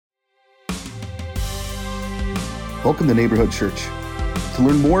Welcome to Neighborhood Church. To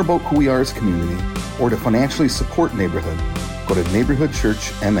learn more about who we are as a community or to financially support Neighborhood, go to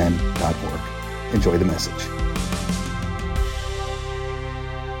neighborhoodchurchmn.org. Enjoy the message.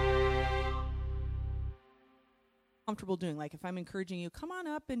 Comfortable doing, like if I'm encouraging you, come on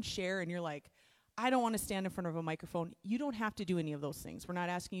up and share, and you're like, I don't want to stand in front of a microphone. You don't have to do any of those things. We're not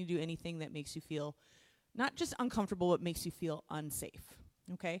asking you to do anything that makes you feel not just uncomfortable, but makes you feel unsafe,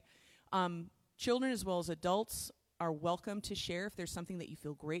 okay? Children as well as adults are welcome to share. If there's something that you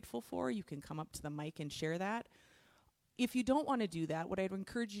feel grateful for, you can come up to the mic and share that. If you don't want to do that, what I'd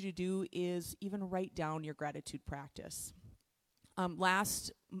encourage you to do is even write down your gratitude practice.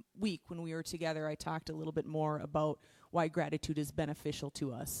 Last week when we were together, I talked a little bit more about why gratitude is beneficial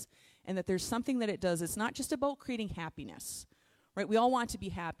to us and that there's something that it does. It's not just about creating happiness, right? We all want to be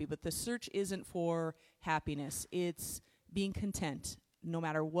happy, but the search isn't for happiness. It's being content no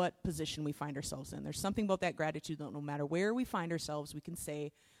matter what position we find ourselves in. There's something about that gratitude that no matter where we find ourselves, we can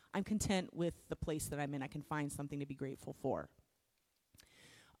say, I'm content with the place that I'm in. I can find something to be grateful for.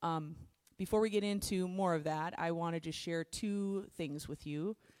 Before we get into more of that, I wanted to share two things with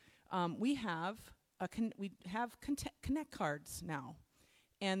you. We have Connect cards now,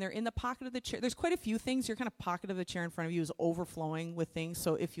 and they're in the pocket of the chair. There's quite a few things. Your kind of pocket of the chair in front of you is overflowing with things,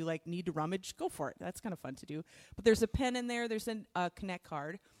 so if you need to rummage, go for it. That's kind of fun to do. But there's a pen in there. There's a Connect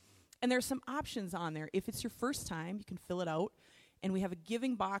card, and there's some options on there. If it's your first time, you can fill it out, and we have a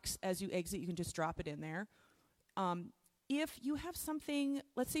giving box as you exit. You can just drop it in there. If you have something,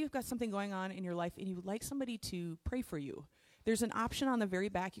 let's say you've got something going on in your life and you would like somebody to pray for you, there's an option on the very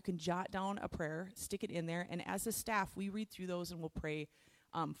back. You can jot down a prayer, stick it in there, and as a staff, we read through those and we'll pray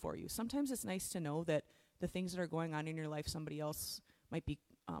for you. Sometimes it's nice to know that the things that are going on in your life, somebody else might be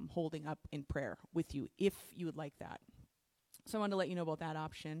holding up in prayer with you, if you would like that. So I wanted to let you know about that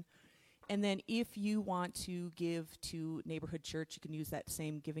option. And then if you want to give to Neighborhood Church, you can use that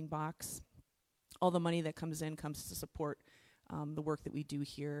same giving box. All the money that comes in comes to support the work that we do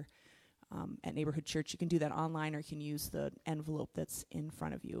here at Neighborhood Church. You can do that online, or you can use the envelope that's in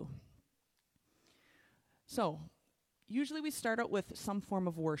front of you. So, usually we start out with some form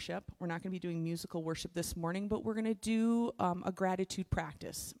of worship. We're not going to be doing musical worship this morning, but we're going to do a gratitude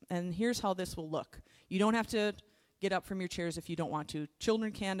practice. And here's how this will look. You don't have to get up from your chairs if you don't want to.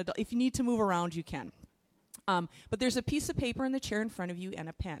 Children can. If you need to move around, you can. But there's a piece of paper in the chair in front of you and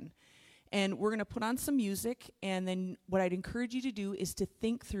a pen. And we're going to put on some music, and then what I'd encourage you to do is to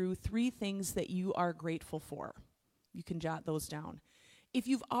think through 3 things that you are grateful for. You can jot those down. If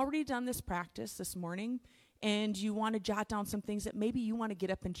you've already done this practice this morning and you want to jot down some things that maybe you want to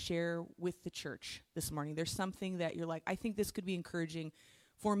get up and share with the church this morning, there's something that you're like, I think this could be encouraging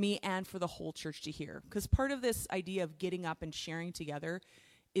for me and for the whole church to hear. Because part of this idea of getting up and sharing together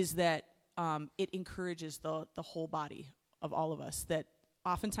is that it encourages the whole body of all of us, that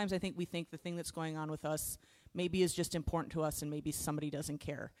oftentimes I think we think the thing that's going on with us maybe is just important to us and maybe somebody doesn't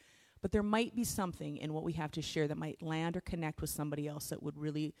care. But there might be something in what we have to share that might land or connect with somebody else that would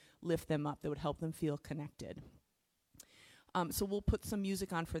really lift them up, that would help them feel connected. So we'll put some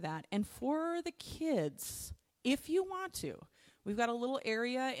music on for that. And for the kids, if you want to, we've got a little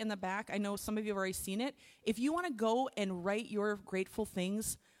area in the back. I know some of you have already seen it. If you want to go and write your grateful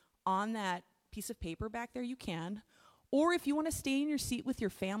things on that piece of paper back there, you can. Or if you want to stay in your seat with your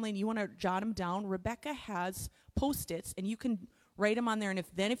family and you want to jot them down, Rebecca has Post-its, and you can write them on there. And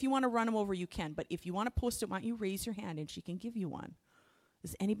if you want to run them over, you can. But if you want a Post-it, why don't you raise your hand and she can give you one?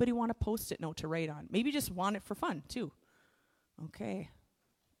 Does anybody want a Post-it note to write on? Maybe just want it for fun, too. Okay.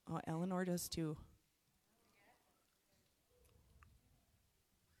 Oh, Eleanor does, too.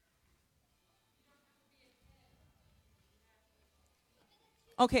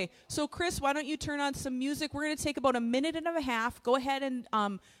 Okay, so Chris, why don't you turn on some music? We're going to take about 1.5 minutes. Go ahead and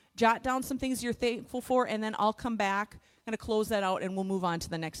jot down some things you're thankful for, and then I'll come back, going to close that out, and we'll move on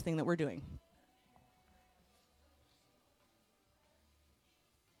to the next thing that we're doing.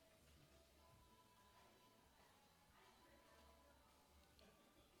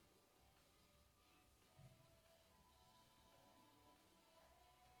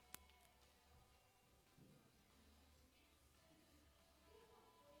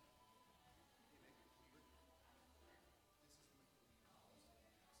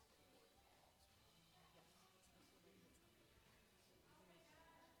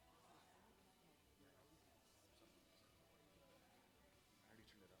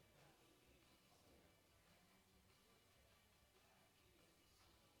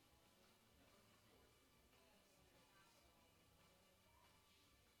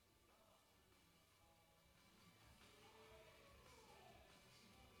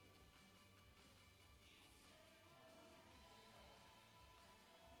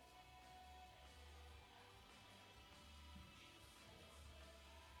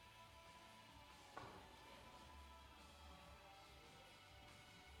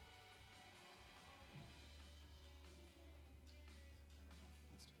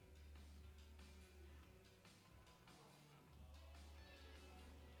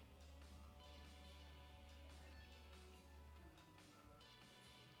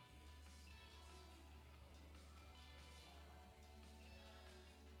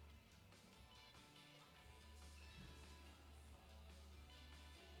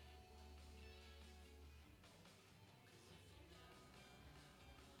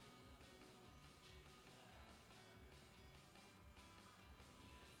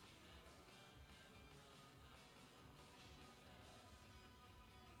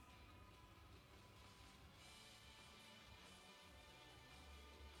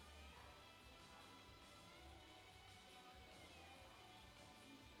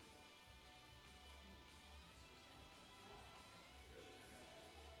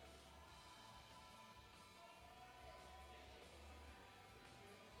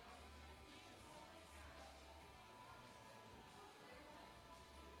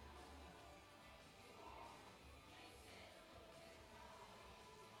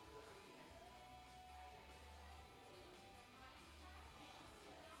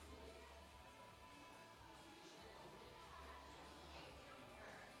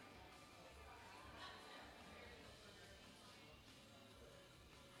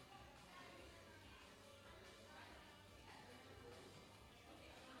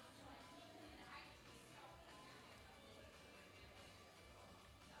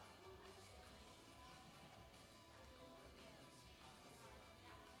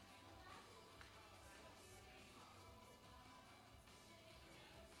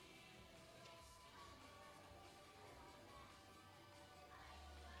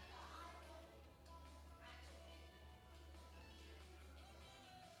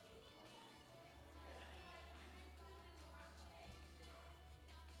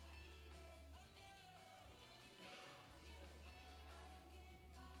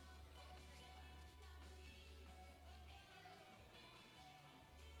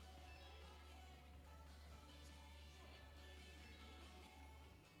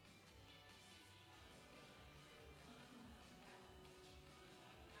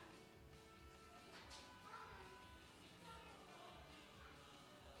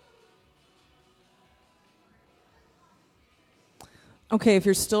 Okay, if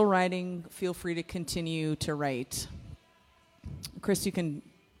you're still writing, feel free to continue to write. Chris, you can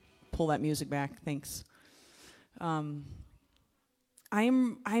pull that music back. Thanks. I'm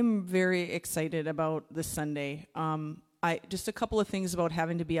very excited about this Sunday. Just a couple of things about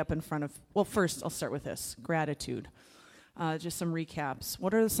having to be up in front of. Well, first I'll start with this: gratitude. Just some recaps.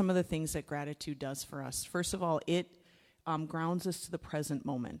 What are some of the things that gratitude does for us? First of all, it grounds us to the present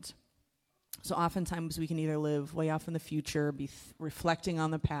moment. So oftentimes we can either live way off in the future, be reflecting on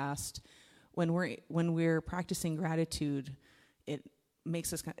the past. When we're practicing gratitude, it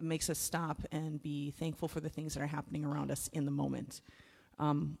makes us stop and be thankful for the things that are happening around us in the moment,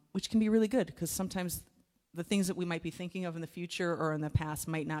 which can be really good because sometimes the things that we might be thinking of in the future or in the past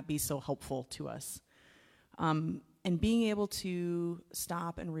might not be so helpful to us. And being able to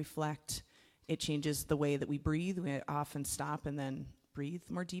stop and reflect, it changes the way that we breathe. We often stop and then breathe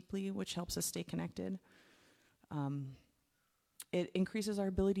more deeply, which helps us stay connected. It increases our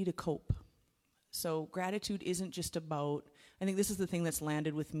ability to cope. So gratitude isn't just about, I think this is the thing that's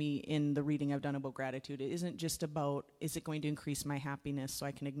landed with me in the reading I've done about gratitude. It isn't just about, is it going to increase my happiness so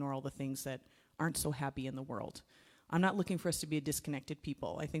I can ignore all the things that aren't so happy in the world? I'm not looking for us to be a disconnected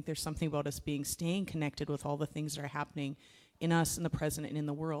people. I think there's something about us staying connected with all the things that are happening in us, in the present, and in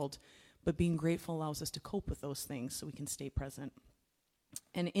the world. But being grateful allows us to cope with those things so we can stay present.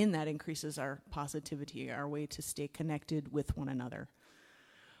 And in that increases our positivity, our way to stay connected with one another.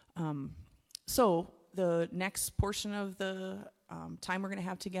 So the next portion of the time we're going to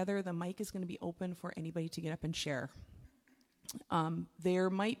have together, the mic is going to be open for anybody to get up and share. There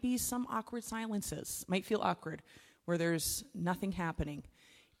might be some awkward silences, might feel awkward, where there's nothing happening.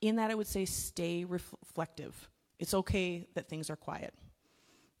 In that, I would say stay reflective. It's okay that things are quiet.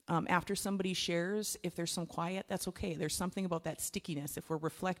 After somebody shares, if there's some quiet, that's okay. There's something about that stickiness. If we're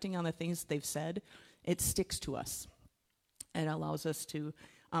reflecting on the things they've said, it sticks to us. And it allows us to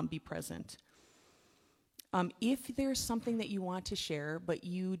be present. If there's something that you want to share, but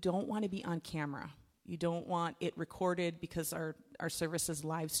you don't want to be on camera, you don't want it recorded because our service is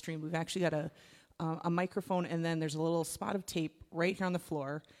live streamed. We've actually got a microphone, and then there's a little spot of tape right here on the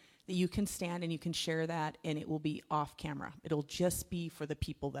floor that you can stand and you can share that, and it will be off camera. It'll just be for the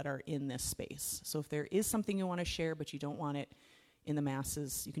people that are in this space. So if there is something you want to share, but you don't want it in the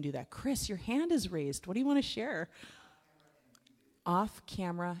masses, you can do that. Chris, your hand is raised. What do you want to share? Off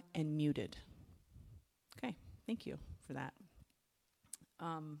camera and muted. Okay, thank you for that.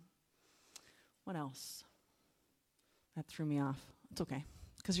 What else? That threw me off. It's okay,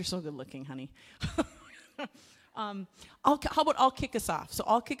 because you're so good looking, honey. How about I'll kick us off? So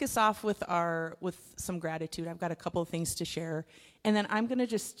I'll kick us off with some gratitude. I've got a couple of things to share, and then I'm going to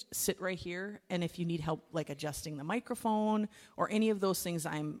just sit right here. And if you need help, like adjusting the microphone or any of those things,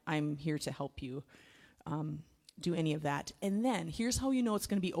 I'm here to help you do any of that. And then here's how you know it's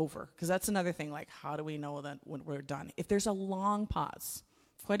going to be over, because that's another thing. Like, how do we know that when we're done? If there's a long pause,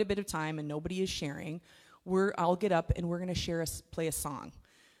 quite a bit of time, and nobody is sharing, I'll get up and we're going to play a song.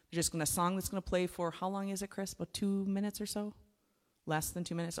 Just a song that's going to play for, how long is it, Chris? About 2 minutes or so? Less than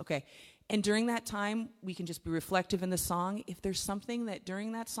 2 minutes? Okay. And during that time, we can just be reflective in the song. If there's something that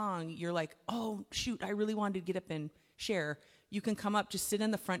during that song, you're like, oh, shoot, I really wanted to get up and share, you can come up, just sit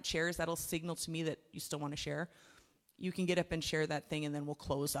in the front chairs. That'll signal to me that you still want to share. You can get up and share that thing, and then we'll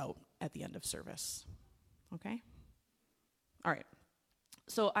close out at the end of service. Okay? All right.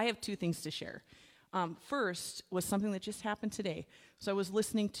 So I have 2 things to share. First was something that just happened today. So I was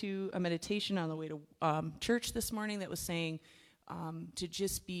listening to a meditation on the way to church this morning that was saying to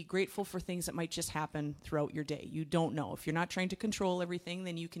just be grateful for things that might just happen throughout your day. You don't know. If you're not trying to control everything,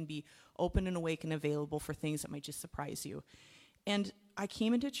 then you can be open and awake and available for things that might just surprise you. And I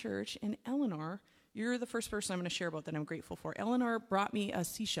came into church, and Eleanor, you're the first person I'm going to share about that I'm grateful for. Eleanor brought me a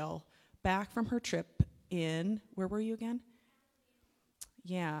seashell back from her trip in, where were you again?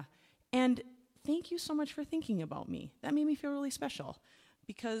 Yeah. And thank you so much for thinking about me. That made me feel really special,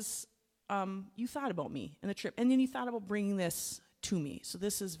 because you thought about me and the trip, and then you thought about bringing this to me. So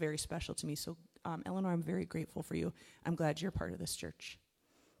this is very special to me. So Eleanor, I'm very grateful for you. I'm glad you're part of this church.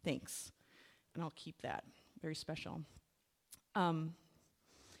 Thanks. And I'll keep that. Very special.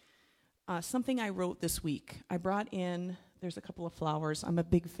 Something I wrote this week. I brought in, there's a couple of flowers. I'm a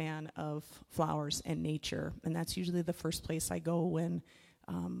big fan of flowers and nature, and that's usually the first place I go when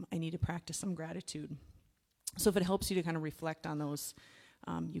I need to practice some gratitude. So if it helps you to kind of reflect on those,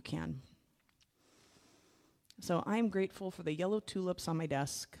 you can. So I'm grateful for the yellow tulips on my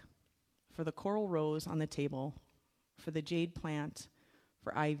desk, for the coral rose on the table, for the jade plant,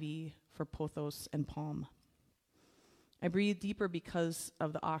 for ivy, for pothos and palm. I breathe deeper because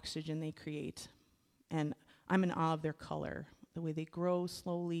of the oxygen they create, and I'm in awe of their color. the way they grow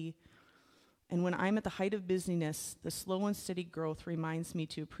slowly. And when I'm at the height of busyness, the slow and steady growth reminds me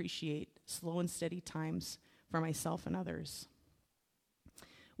to appreciate slow and steady times for myself and others.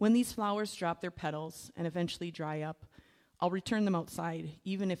 When these flowers drop their petals and eventually dry up, I'll return them outside,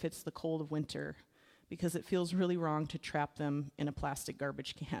 even if it's the cold of winter, because it feels really wrong to trap them in a plastic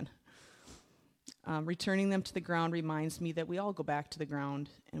garbage can. Returning them to the ground reminds me that we all go back to the ground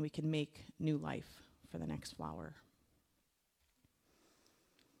and we can make new life for the next flower.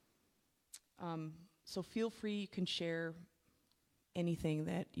 So feel free, you can share anything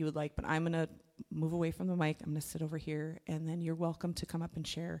that you would like, but I'm going to move away from the mic. I'm going to sit over here, and then you're welcome to come up and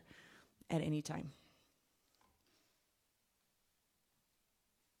share at any time.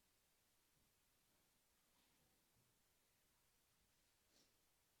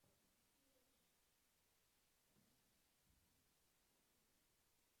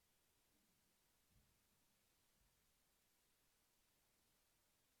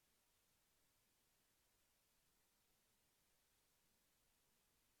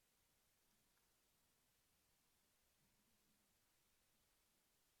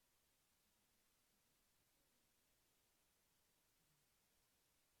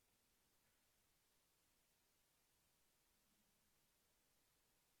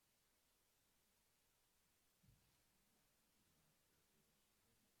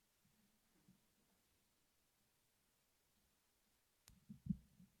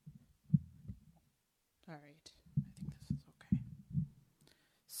 All right, I think this is okay.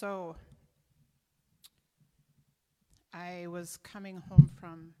 So, I was coming home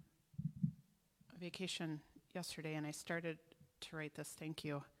from a vacation yesterday, and I started to write this thank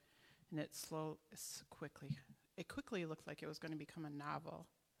you, and it quickly looked like it was going to become a novel.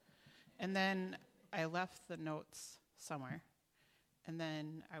 And then I left the notes somewhere, and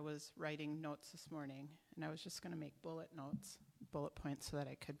then I was writing notes this morning, and I was just going to make bullet points, so that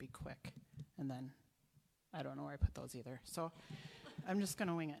I could be quick, and then I don't know where I put those either. So I'm just going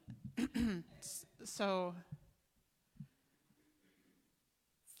to wing it. So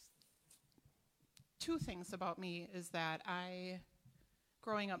two things about me is that I,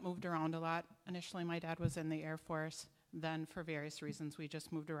 growing up, moved around a lot. Initially, my dad was in the Air Force. Then, for various reasons, we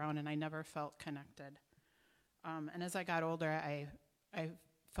just moved around, and I never felt connected. And as I got older, I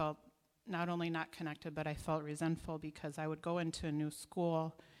felt not only not connected, but I felt resentful because I would go into a new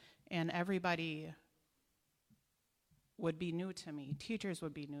school, and everybody would be new to me. Teachers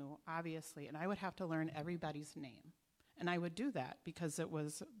would be new, obviously, and I would have to learn everybody's name. And I would do that because it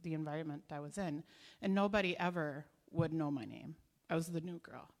was the environment I was in. And nobody ever would know my name. I was the new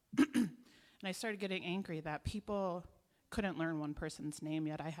girl. And I started getting angry that people couldn't learn one person's name,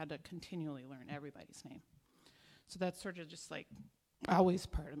 yet I had to continually learn everybody's name. So that's sort of just like always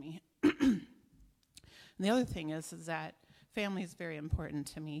part of me. And the other thing is that family is very important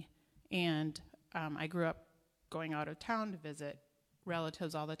to me. And I grew up going out of town to visit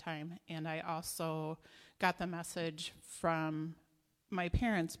relatives all the time. And I also got the message from my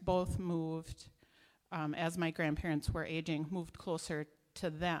parents, both moved, as my grandparents were aging, moved closer to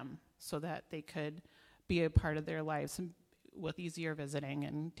them so that they could be a part of their lives with easier visiting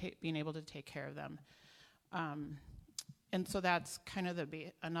and being able to take care of them. And so that's kind of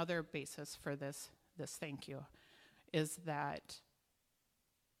another basis for this thank you, is that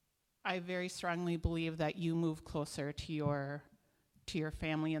I very strongly believe that you move closer to your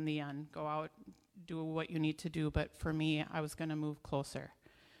family in the end. Go out, do what you need to do, but for me, I was going to move closer.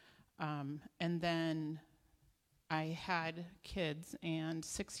 And then I had kids, and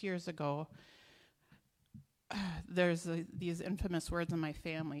 6 years ago, there's these infamous words in my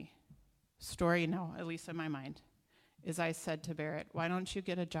family story now, at least in my mind, is I said to Barrett, why don't you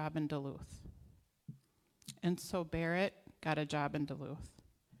get a job in Duluth? And so Barrett got a job in Duluth.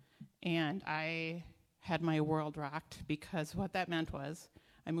 And I had my world rocked because what that meant was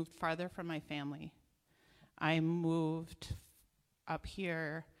I moved farther from my family. I moved up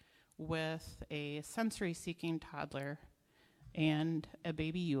here with a sensory-seeking toddler and a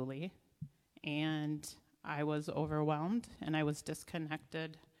baby Yuli, and I was overwhelmed, and I was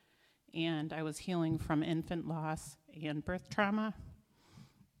disconnected, and I was healing from infant loss and birth trauma.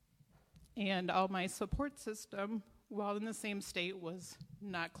 And all my support system, while in the same state, was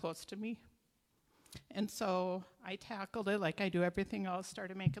not close to me. And so I tackled it like I do everything else,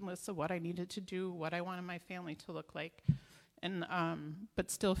 started making lists of what I needed to do, what I wanted my family to look like, and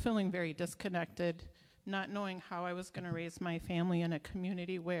but still feeling very disconnected, not knowing how I was going to raise my family in a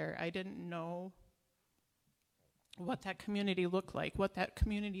community where I didn't know what that community looked like, what that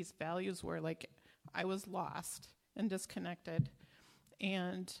community's values were. Like, I was lost and disconnected.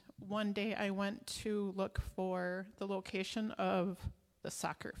 And one day I went to look for the location of the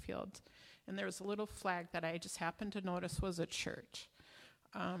soccer field. And there was a little flag that I just happened to notice was a church.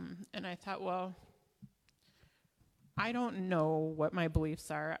 And I thought, well, I don't know what my beliefs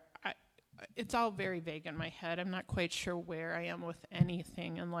are. It's all very vague in my head. I'm not quite sure where I am with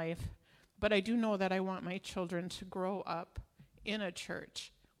anything in life. But I do know that I want my children to grow up in a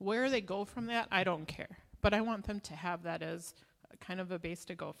church. Where they go from that, I don't care. But I want them to have that as kind of a base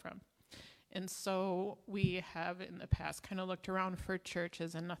to go from. And so we have in the past kind of looked around for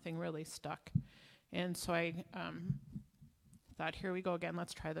churches and nothing really stuck. And so I thought, here we go again,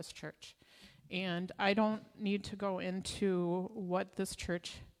 let's try this church. And I don't need to go into what this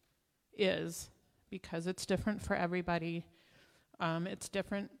church is because it's different for everybody. It's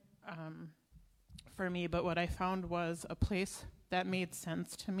different for me, but what I found was a place that made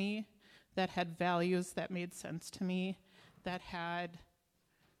sense to me, that had values that made sense to me, that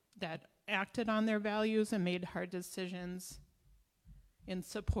acted on their values and made hard decisions in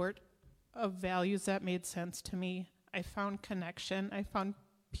support of values that made sense to me. I found connection. I found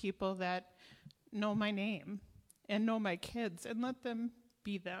people that know my name and know my kids and let them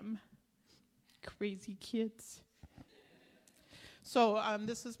be them. Crazy kids. So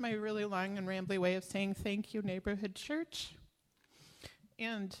this is my really long and rambly way of saying thank you, Neighborhood Church.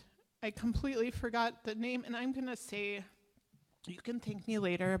 And I completely forgot the name, and I'm going to say, you can thank me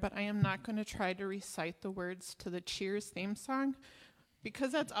later, but I am not going to try to recite the words to the Cheers theme song,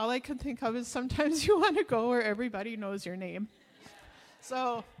 because that's all I can think of is sometimes you want to go where everybody knows your name.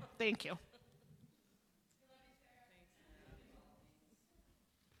 So, thank you.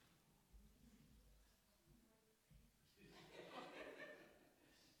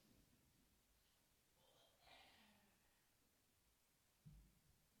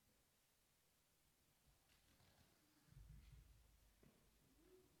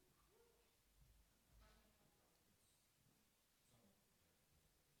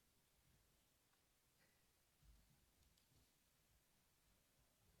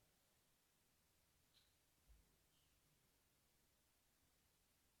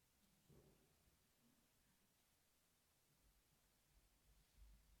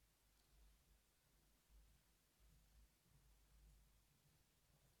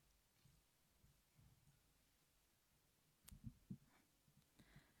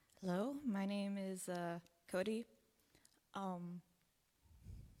 Hello, my name is Cody. I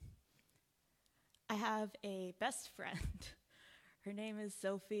have a best friend. Her name is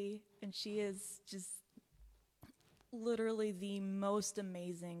Sophie, and she is just literally the most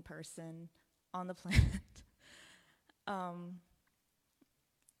amazing person on the planet.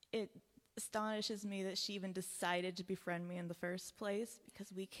 It astonishes me that she even decided to befriend me in the first place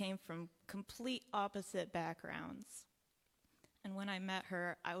because we came from complete opposite backgrounds. And when I met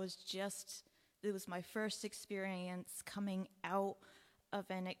her, it was my first experience coming out of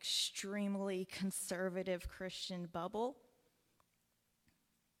an extremely conservative Christian bubble.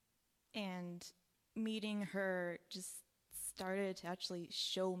 And meeting her just started to actually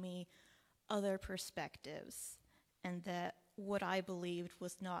show me other perspectives, and that what I believed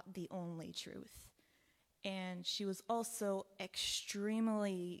was not the only truth. And she was also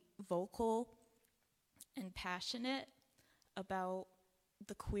extremely vocal and passionate about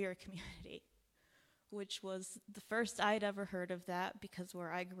the queer community, which was the first I'd ever heard of that, because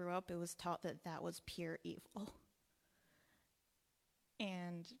where I grew up, it was taught that that was pure evil.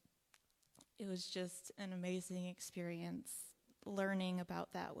 And it was just an amazing experience learning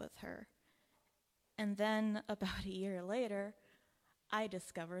about that with her. And then about a year later, I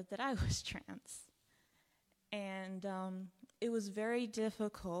discovered that I was trans. And it was very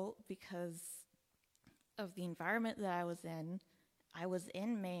difficult because of the environment that I was in. I was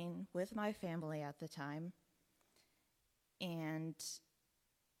in Maine with my family at the time, and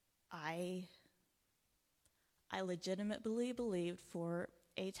I legitimately believed for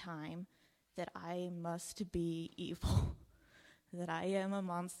a time that I must be evil, that I am a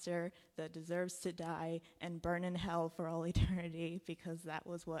monster that deserves to die and burn in hell for all eternity, because that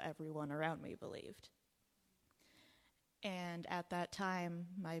was what everyone around me believed. And at that time,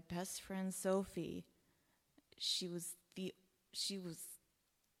 my best friend Sophie, she was the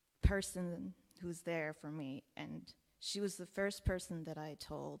person who was there for me, and she was the first person that I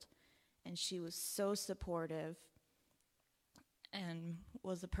told, and she was so supportive and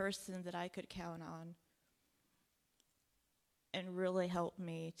was a person that I could count on, and really helped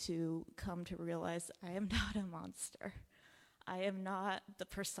me to come to realize I am not a monster. I am not the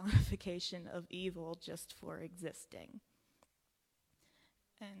personification of evil just for existing.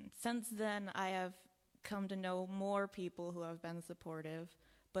 And since then, I have come to know more people who have been supportive,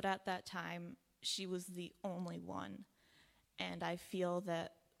 but at that time, she was the only one. And I feel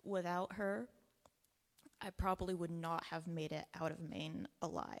that without her, I probably would not have made it out of Maine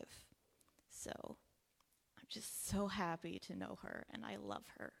alive. So I'm just so happy to know her, and I love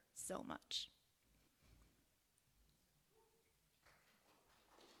her so much.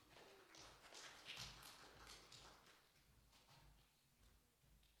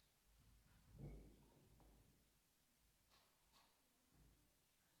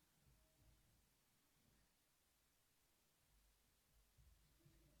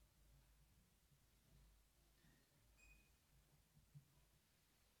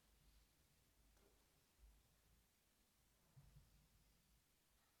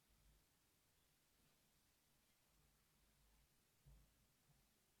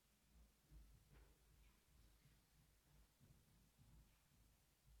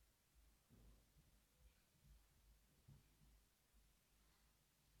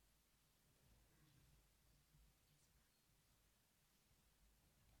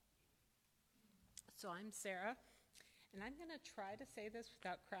 So I'm Sarah, and I'm going to try to say this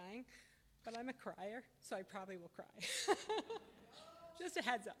without crying, but I'm a crier, so I probably will cry. Just a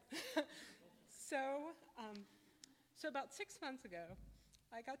heads up. So about 6 months ago,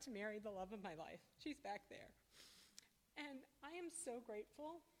 I got to marry the love of my life. She's back there. And I am so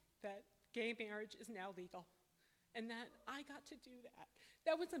grateful that gay marriage is now legal and that I got to do that.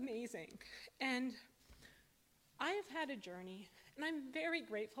 That was amazing. And I have had a journey, and I'm very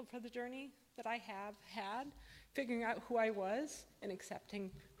grateful for the journey that I have had, figuring out who I was and accepting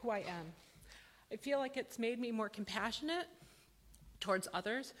who I am. I feel like it's made me more compassionate towards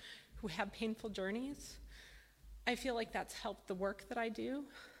others who have painful journeys. I feel like that's helped the work that I do.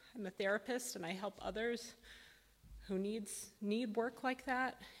 I'm a therapist, and I help others who need work like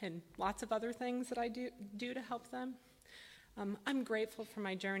that and lots of other things that I do to help them. I'm grateful for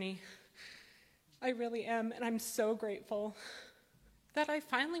my journey. I really am, and I'm so grateful that I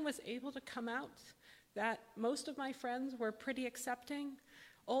finally was able to come out, that most of my friends were pretty accepting,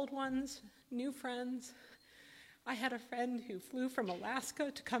 old ones, new friends. I had a friend who flew from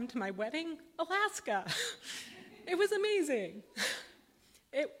Alaska to come to my wedding. Alaska! It was amazing.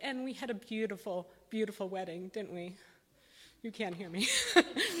 And we had a beautiful, beautiful wedding, didn't we? You can't hear me.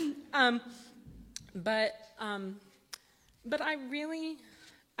 But I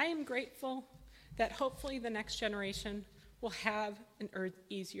am grateful that hopefully the next generation will have an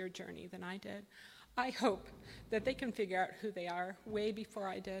easier journey than I did. I hope that they can figure out who they are way before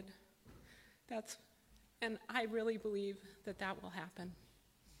I did. And I really believe that that will happen.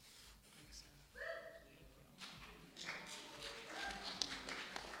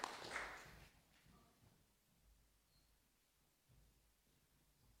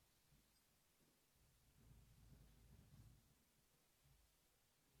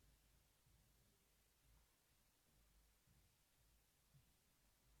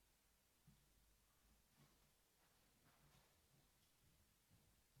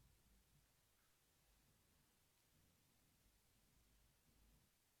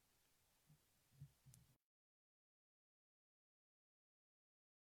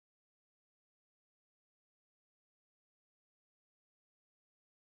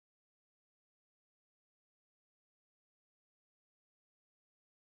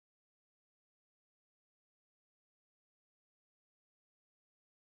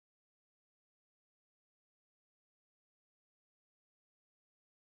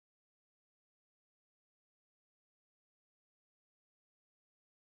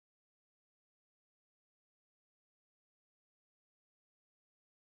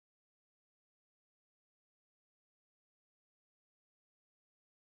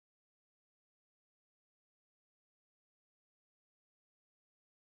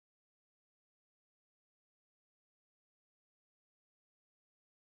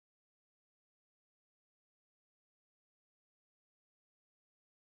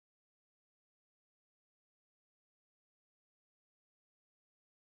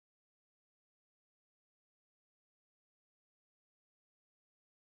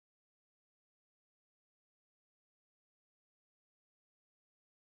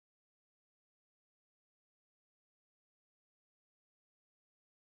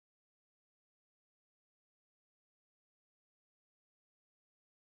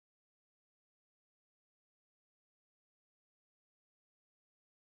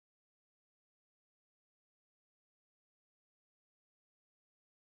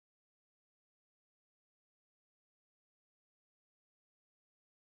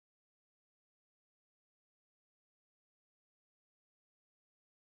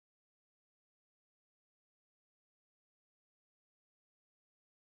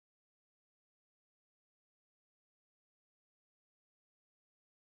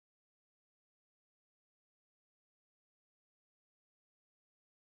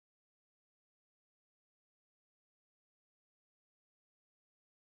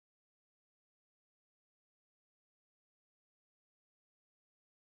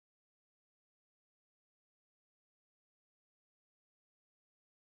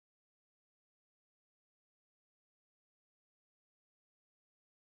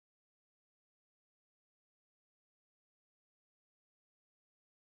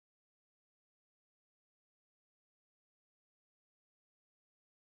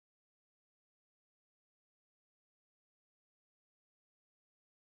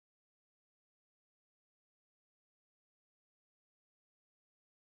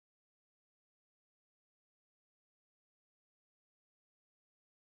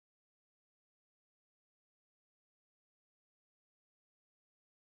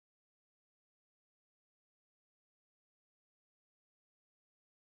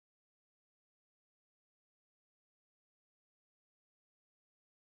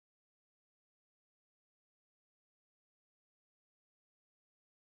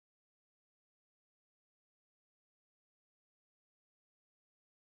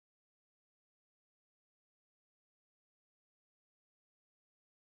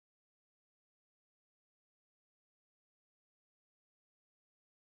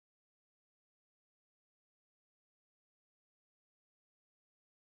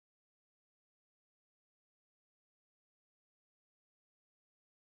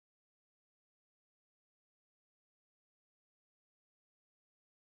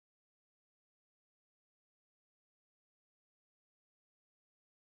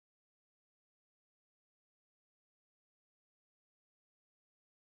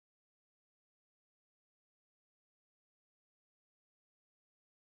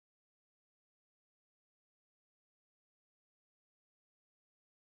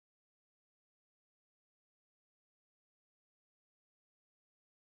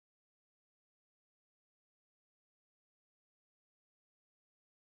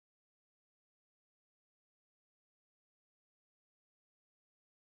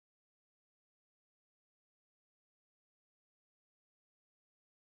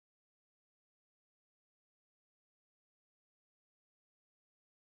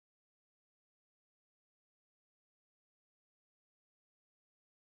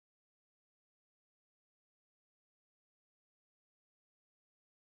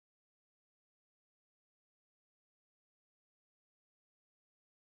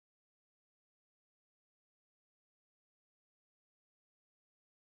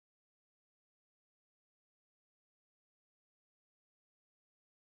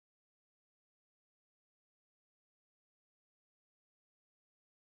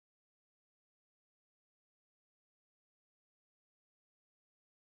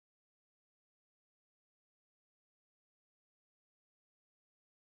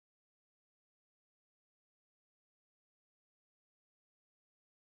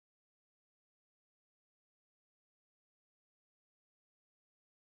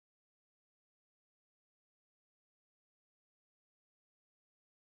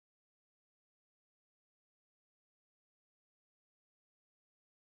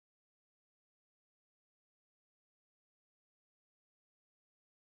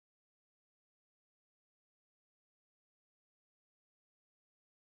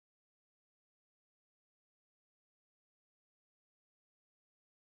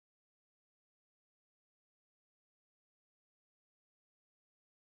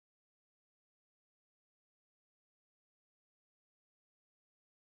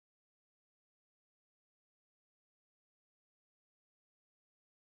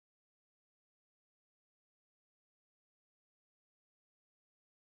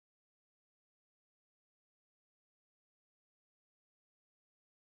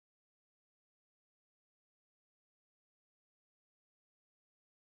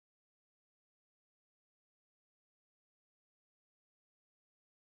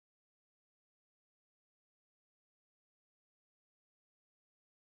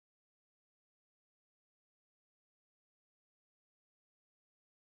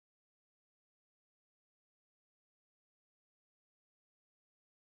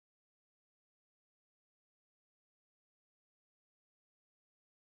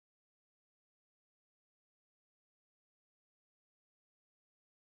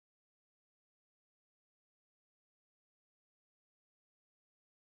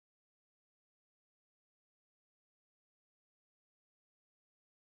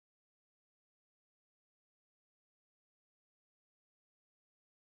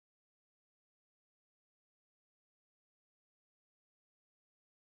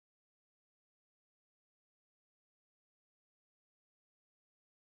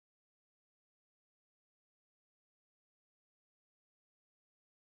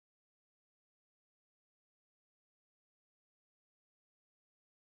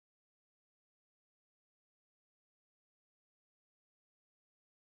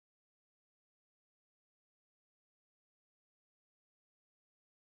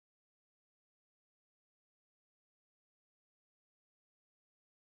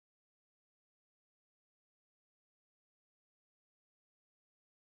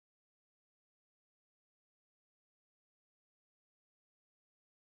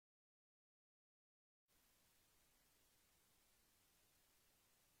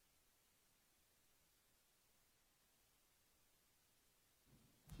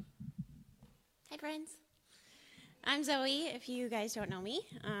 Hi, friends. I'm Zoe, if you guys don't know me.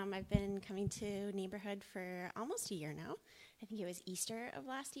 I've been coming to Neighborhood for almost a year now. I think it was Easter of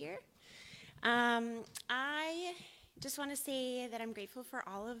last year. I just want to say that I'm grateful for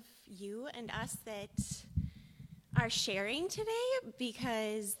all of you and us that are sharing today,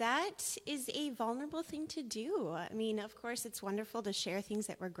 because that is a vulnerable thing to do. I mean, of course, it's wonderful to share things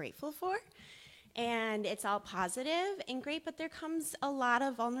that we're grateful for, and it's all positive and great, but there comes a lot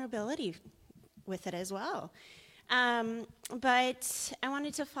of vulnerability with it as well. But I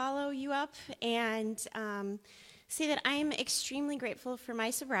wanted to follow you up and say that I'm extremely grateful for my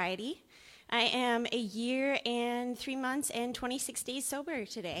sobriety. I am a year and 3 months and 26 days sober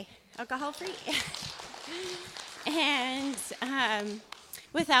today, alcohol-free. And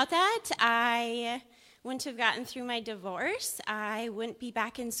without that, I wouldn't have gotten through my divorce. I wouldn't be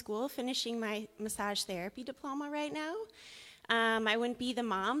back in school finishing my massage therapy diploma right now. I wouldn't be the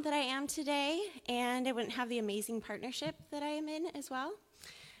mom that I am today, and I wouldn't have the amazing partnership that I am in as well.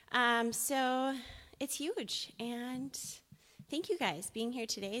 So it's huge, and thank you guys. Being here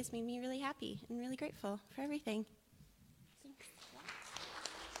today has made me really happy and really grateful for everything. Thanks.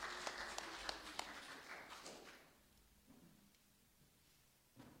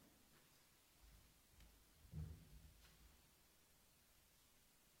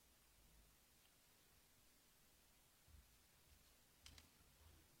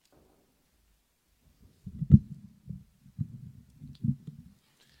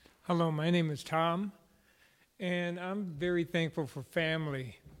 Hello, my name is Tom, and I'm very thankful for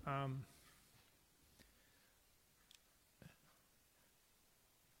family.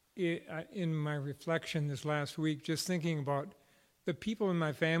 In my reflection this last week, just thinking about the people in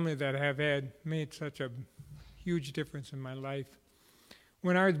my family that have made such a huge difference in my life.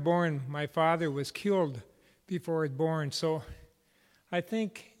 When I was born, my father was killed before I was born, so I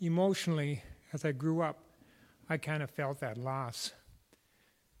think emotionally, as I grew up, I kind of felt that loss.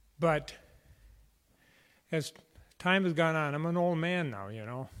 But as time has gone on, I'm an old man now, you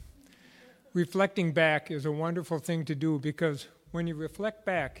know. Reflecting back is a wonderful thing to do, because when you reflect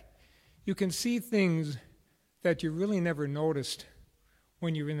back, you can see things that you really never noticed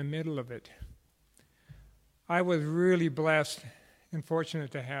when you're in the middle of it. I was really blessed and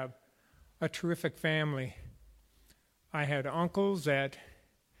fortunate to have a terrific family. I had uncles that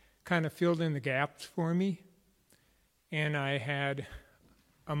kind of filled in the gaps for me, and I had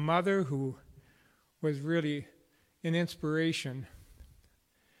a mother who was really an inspiration.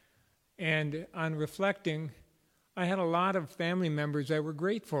 And on reflecting, I had a lot of family members that were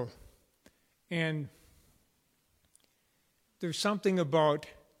grateful. And there's something about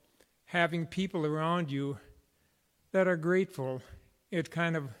having people around you that are grateful. It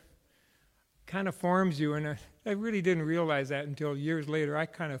kind of forms you, and I really didn't realize that until years later. I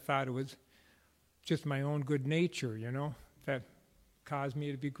kind of thought it was just my own good nature, you know, that caused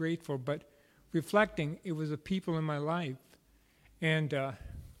me to be grateful. But reflecting, it was the people in my life. And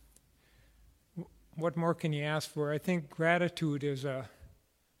what more can you ask for? I think gratitude is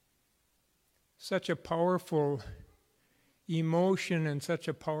such a powerful emotion and such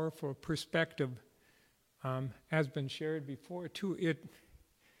a powerful perspective, has been shared before too. It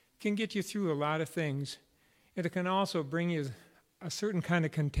can get you through a lot of things. And it can also bring you a certain kind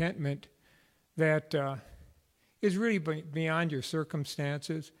of contentment that is really beyond your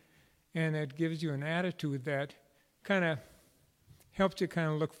circumstances, and it gives you an attitude that kind of helps you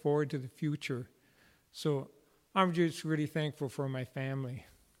kind of look forward to the future. So I'm just really thankful for my family.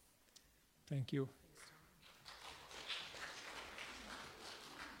 Thank you.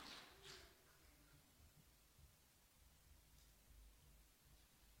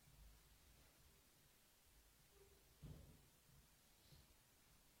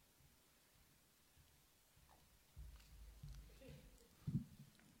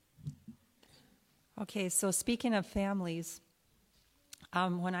 Okay, so speaking of families,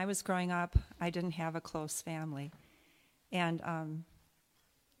 when I was growing up, I didn't have a close family, and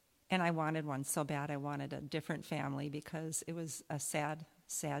I wanted one so bad. I wanted a different family because it was a sad,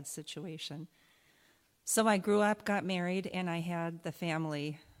 sad situation. So I grew up, got married, and I had the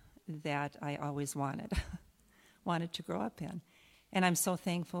family that I always wanted to grow up in, and I'm so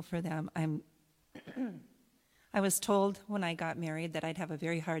thankful for them. I was told when I got married that I'd have a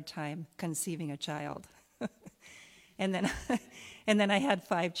very hard time conceiving a child. and then I had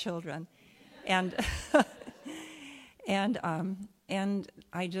 5 children. And and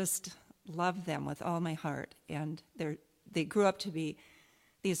I just love them with all my heart. And they grew up to be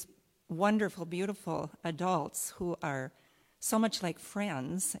these wonderful, beautiful adults who are so much like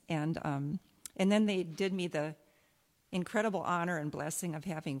friends. And then they did me the incredible honor and blessing of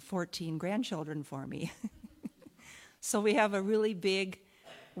having 14 grandchildren for me. So we have a really big,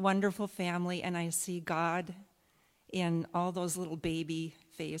 wonderful family, and I see God in all those little baby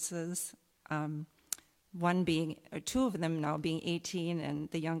faces. Two of them now being 18, and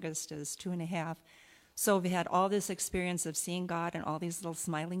the youngest is 2.5. So we've had all this experience of seeing God in all these little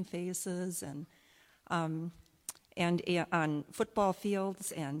smiling faces, and on football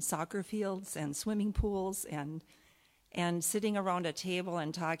fields and soccer fields and swimming pools, and sitting around a table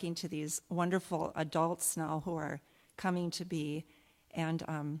and talking to these wonderful adults now who are coming to be. And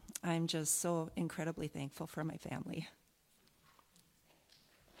I'm just so incredibly thankful for my family.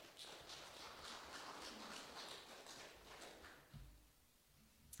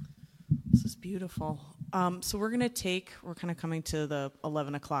 This is beautiful. So we're kind of coming to the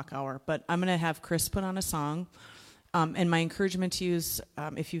 11 o'clock hour, but I'm going to have Chris put on a song. And my encouragement to you is,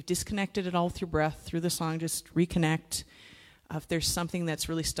 if you've disconnected at all with your breath through the song, just reconnect. If there's something that's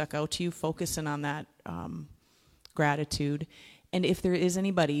really stuck out to you, focus in on that gratitude. And if there is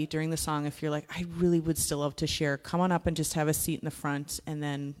anybody during the song, if you're like, I really would still love to share, come on up and just have a seat in the front, and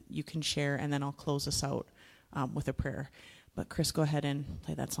then you can share, and then I'll close us out with a prayer. But Chris, go ahead and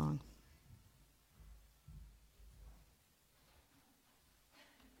play that song.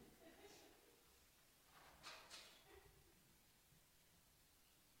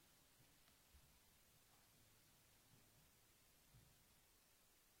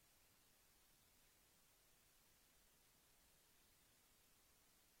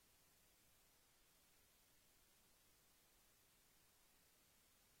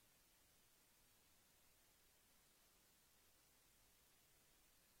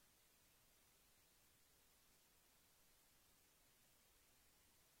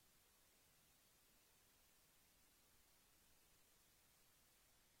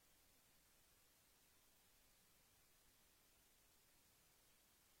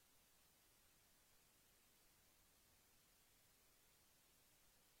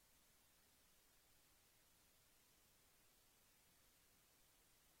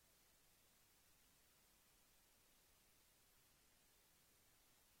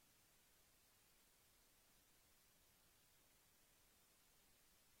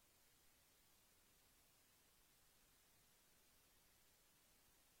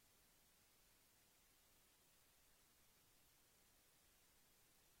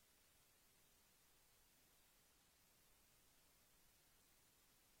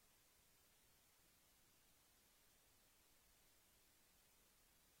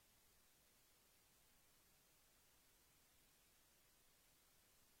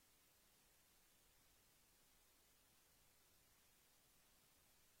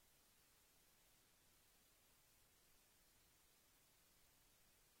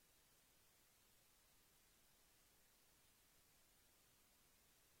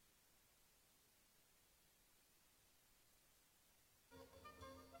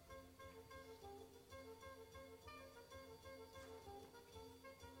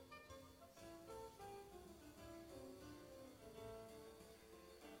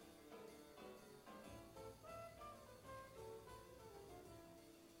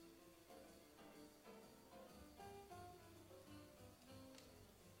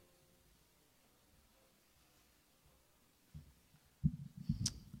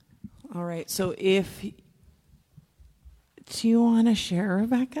 All right, so do you want to share,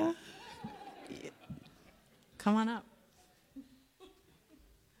 Rebecca? Come on up.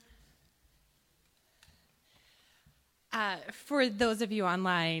 For those of you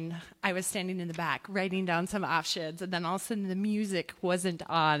online, I was standing in the back writing down some options, and then all of a sudden the music wasn't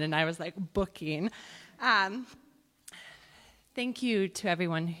on, and I was like booking. Thank you to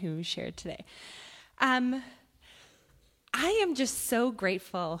everyone who shared today. I am just so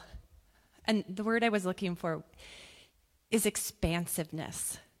grateful, and the word I was looking for is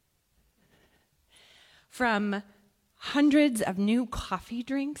expansiveness. From hundreds of new coffee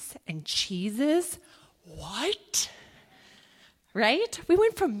drinks and cheeses, what? Right? We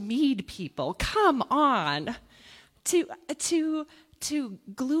went from mead people, come on, to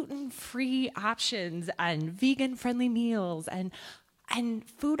gluten-free options and vegan-friendly meals and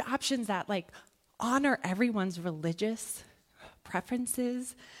food options that like honor everyone's religious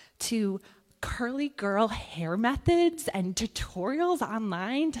preferences, to curly girl hair methods and tutorials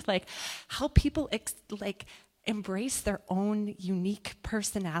online to like help people embrace their own unique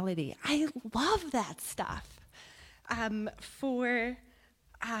personality. I love that stuff. For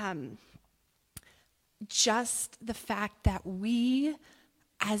just the fact that we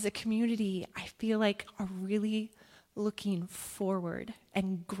as a community, I feel like, are really looking forward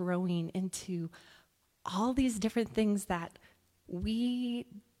and growing into all these different things that we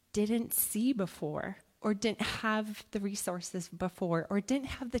didn't see before, or didn't have the resources before, or didn't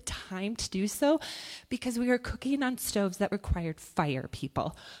have the time to do so because we were cooking on stoves that required fire,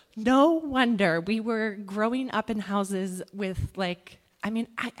 people. No wonder we were growing up in houses with a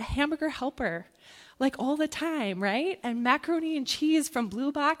hamburger helper, all the time, right? And macaroni and cheese from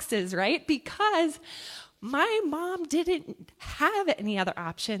blue boxes, right? Because my mom didn't have any other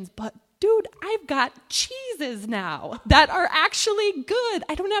options, but dude, I've got cheeses now that are actually good.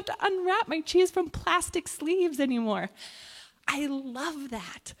 I don't have to unwrap my cheese from plastic sleeves anymore. I love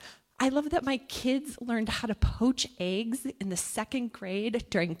that. I love that my kids learned how to poach eggs in the 2nd grade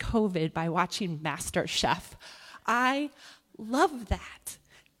during COVID by watching MasterChef. I love that.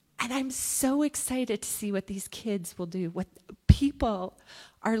 And I'm so excited to see what these kids will do, what people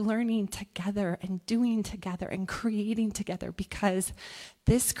are learning together and doing together and creating together, because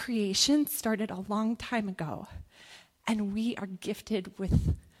this creation started a long time ago, and we are gifted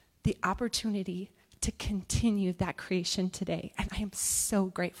with the opportunity to continue that creation today. And I am so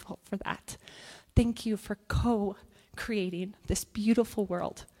grateful for that. Thank you for co-creating this beautiful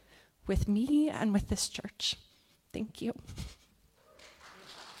world with me and with this church. Thank you.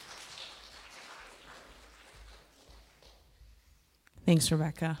 Thanks,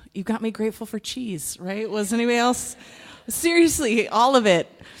 Rebecca. You got me grateful for cheese, right? Was anybody else? Seriously, all of it.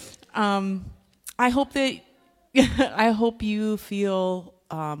 I hope you feel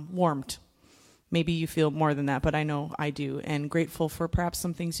warmed. Maybe you feel more than that, but I know I do. And grateful for perhaps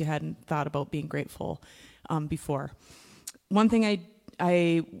some things you hadn't thought about being grateful before. One thing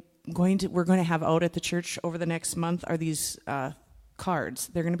we're going to have out at the church over the next month are these cards.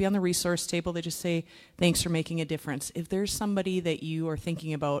 They're going to be on the resource table. They just say, thanks for making a difference. If there's somebody that you are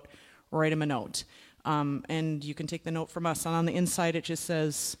thinking about, write them a note. And you can take the note from us. And on the inside, it just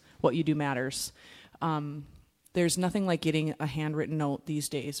says, what you do matters. There's nothing like getting a handwritten note these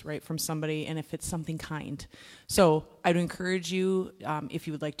days, right, from somebody, and if it's something kind. So I'd encourage you, if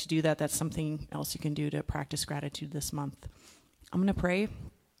you would like to do that, that's something else you can do to practice gratitude this month. I'm going to pray.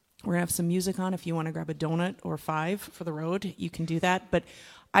 We're going to have some music on. If you want to grab a donut or 5 for the road, you can do that. But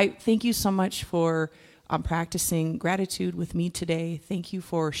I thank you so much for practicing gratitude with me today. Thank you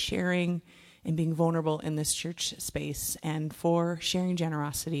for sharing and being vulnerable in this church space, and for sharing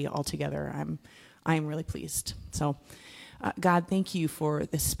generosity altogether. I am really pleased. So, God, thank you for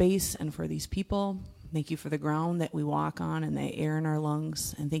this space and for these people. Thank you for the ground that we walk on and the air in our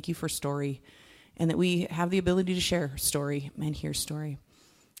lungs. And thank you for story, and that we have the ability to share story and hear story.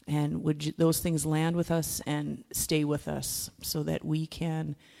 And would those things land with us and stay with us so that we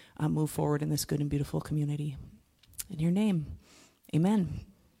can move forward in this good and beautiful community. In your name, amen.